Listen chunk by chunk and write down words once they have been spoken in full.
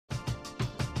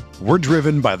We're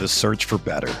driven by the search for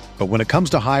better. But when it comes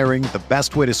to hiring, the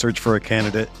best way to search for a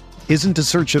candidate isn't to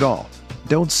search at all.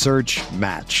 Don't search,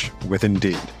 match with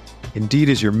Indeed. Indeed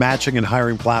is your matching and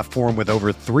hiring platform with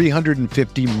over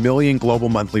 350 million global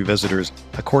monthly visitors,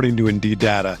 according to Indeed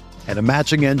data, and a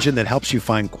matching engine that helps you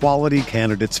find quality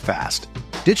candidates fast.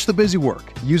 Ditch the busy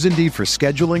work. Use Indeed for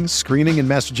scheduling, screening, and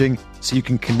messaging so you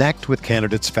can connect with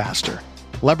candidates faster.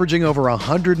 Leveraging over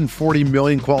 140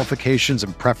 million qualifications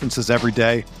and preferences every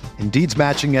day, Indeed's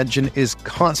matching engine is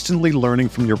constantly learning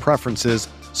from your preferences,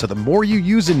 so the more you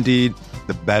use Indeed,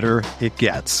 the better it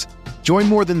gets. Join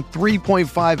more than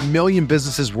 3.5 million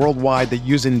businesses worldwide that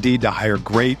use Indeed to hire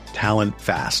great talent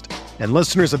fast. And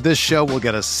listeners of this show will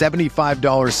get a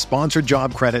 $75 sponsored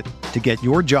job credit to get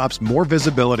your jobs more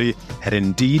visibility at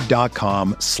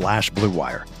Indeed.com/Blue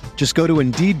Wire. Just go to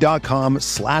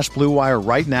Indeed.com/Blue Wire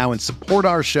right now and support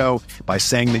our show by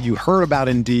saying that you heard about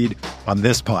Indeed on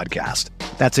this podcast.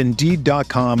 That's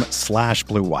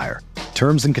Indeed.com/Blue Wire.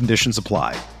 Terms and conditions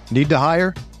apply. Need to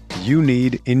hire? You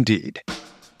need Indeed.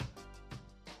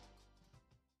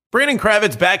 Brandon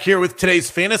Kravitz back here with today's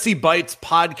Fantasy Bites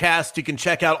podcast. You can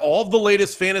check out all the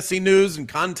latest fantasy news and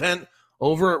content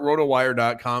over at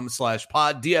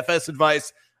rotowire.com/pod. DFS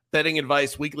advice, betting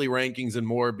advice, weekly rankings, and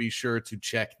more. Be sure to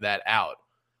check that out.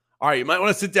 All right, you might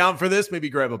want to sit down for this, maybe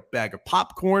grab a bag of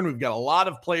popcorn. We've got a lot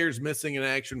of players missing in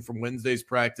action from Wednesday's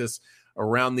practice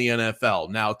around the NFL.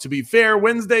 Now, to be fair,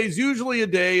 Wednesday's usually a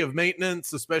day of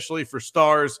maintenance, especially for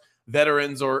stars,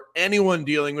 veterans, or anyone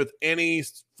dealing with any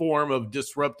form of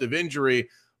disruptive injury,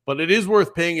 but it is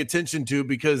worth paying attention to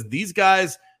because these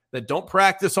guys that don't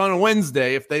practice on a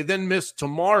Wednesday, if they then miss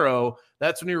tomorrow,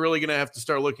 that's when you're really going to have to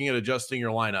start looking at adjusting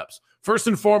your lineups. First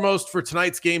and foremost, for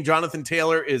tonight's game, Jonathan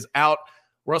Taylor is out.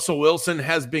 Russell Wilson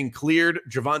has been cleared.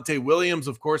 Javonte Williams,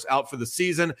 of course, out for the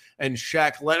season. And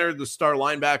Shaq Leonard, the star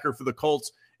linebacker for the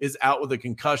Colts, is out with a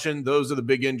concussion. Those are the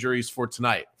big injuries for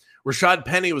tonight. Rashad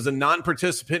Penny was a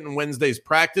non-participant in Wednesday's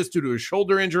practice due to a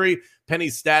shoulder injury.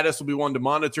 Penny's status will be one to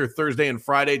monitor Thursday and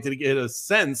Friday to get a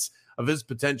sense of his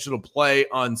potential to play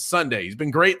on Sunday. He's been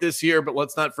great this year, but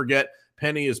let's not forget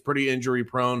Penny is pretty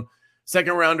injury-prone.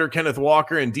 Second-rounder Kenneth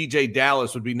Walker and DJ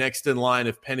Dallas would be next in line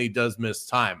if Penny does miss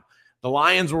time. The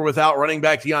Lions were without running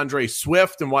back DeAndre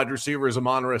Swift and wide receivers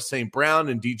Amon-Ra St. Brown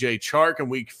and DJ Chark in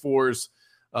Week 4's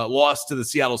loss to the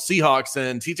Seattle Seahawks,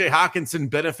 and TJ Hawkinson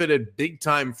benefited big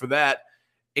time for that.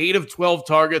 8 of 12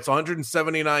 targets,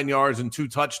 179 yards, and 2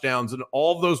 touchdowns. And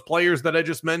all of those players that I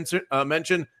just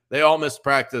mentioned, they all missed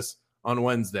practice on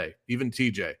Wednesday, even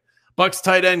TJ. Bucs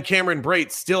tight end Cameron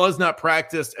Brate still has not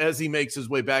practiced as he makes his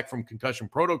way back from concussion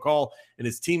protocol, and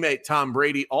his teammate Tom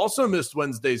Brady also missed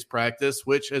Wednesday's practice,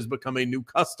 which has become a new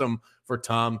custom for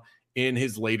Tom in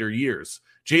his later years.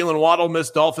 Jalen Waddle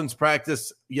missed Dolphins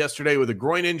practice yesterday with a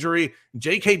groin injury.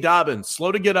 J.K. Dobbins,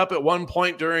 slow to get up at one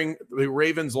point during the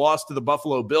Ravens' loss to the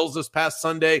Buffalo Bills this past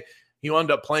Sunday. He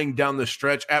wound up playing down the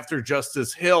stretch after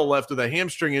Justice Hill left with a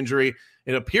hamstring injury.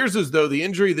 It appears as though the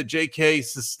injury that J.K.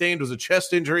 sustained was a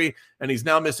chest injury, and he's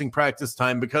now missing practice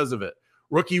time because of it.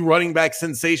 Rookie running back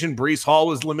sensation Breece Hall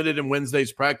was limited in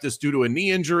Wednesday's practice due to a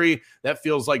knee injury. That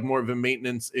feels like more of a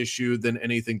maintenance issue than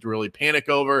anything to really panic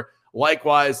over.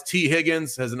 Likewise, T.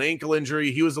 Higgins has an ankle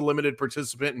injury. He was a limited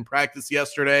participant in practice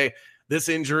yesterday. This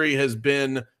injury has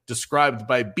been described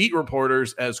by beat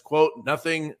reporters as, quote,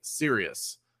 nothing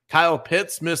serious. Kyle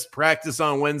Pitts missed practice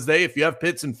on Wednesday. If you have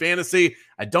Pitts in fantasy,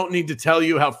 I don't need to tell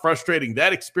you how frustrating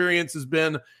that experience has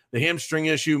been. The hamstring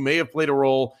issue may have played a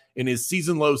role in his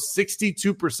season-low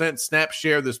 62% snap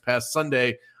share this past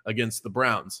Sunday against the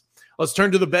Browns. Let's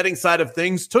turn to the betting side of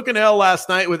things. Took an L last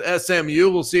night with SMU.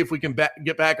 We'll see if we can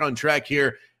get back on track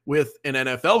here with an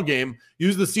NFL game.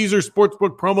 Use the Caesars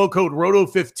Sportsbook promo code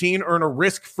ROTO15. Earn a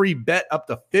risk-free bet up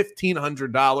to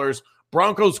 $1,500.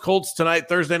 Broncos Colts tonight,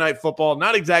 Thursday Night Football.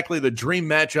 Not exactly the dream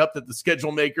matchup that the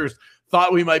schedule makers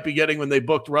thought we might be getting when they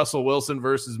booked Russell Wilson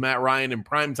versus Matt Ryan in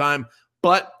primetime.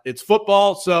 But it's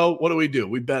football, so what do?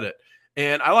 We bet it.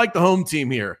 And I like the home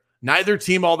team here. Neither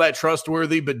team all that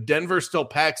trustworthy, but Denver still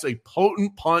packs a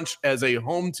potent punch as a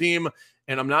home team,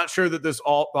 and I'm not sure that this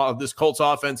Colts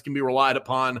offense can be relied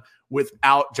upon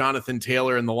without Jonathan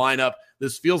Taylor in the lineup.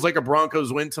 This feels like a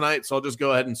Broncos win tonight, so I'll just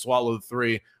go ahead and swallow the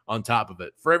 3 on top of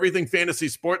it. For everything fantasy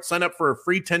sports, sign up for a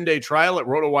free 10-day trial at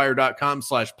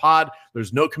rotowire.com/pod.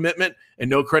 There's no commitment and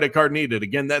no credit card needed.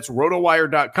 Again, that's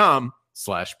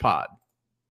rotowire.com/pod.